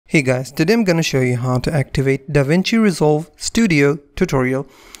Hey guys, today I'm going to show you how to activate DaVinci Resolve Studio tutorial.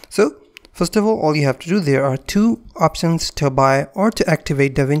 So first of all you have to do, there are two options to buy or to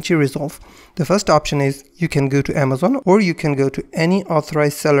activate DaVinci Resolve. The first option is you can go to Amazon or you can go to any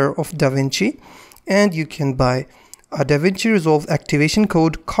authorized seller of DaVinci and you can buy a DaVinci Resolve activation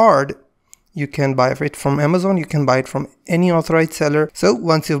code card. You can buy it from Amazon, you can buy it from any authorized seller. So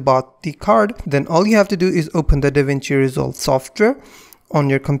once you've bought the card, then all you have to do is open the DaVinci Resolve software on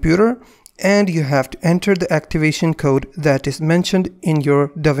your computer and you have to enter the activation code that is mentioned in your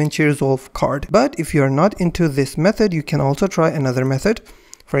DaVinci Resolve card. But if you are not into this method, you can also try another method.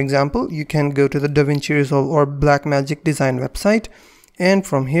 For example, you can go to the DaVinci Resolve or Blackmagic Design website, and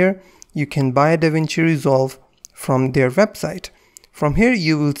from here you can buy DaVinci Resolve from their website. From here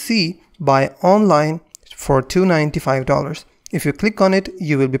you will see buy online for $295. If you click on it,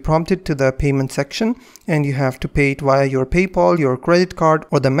 you will be prompted to the payment section and you have to pay it via your PayPal, your credit card,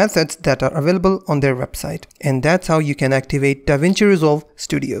 or the methods that are available on their website. And that's how you can activate DaVinci Resolve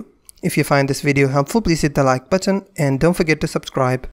Studio. If you find this video helpful, please hit the like button and don't forget to subscribe.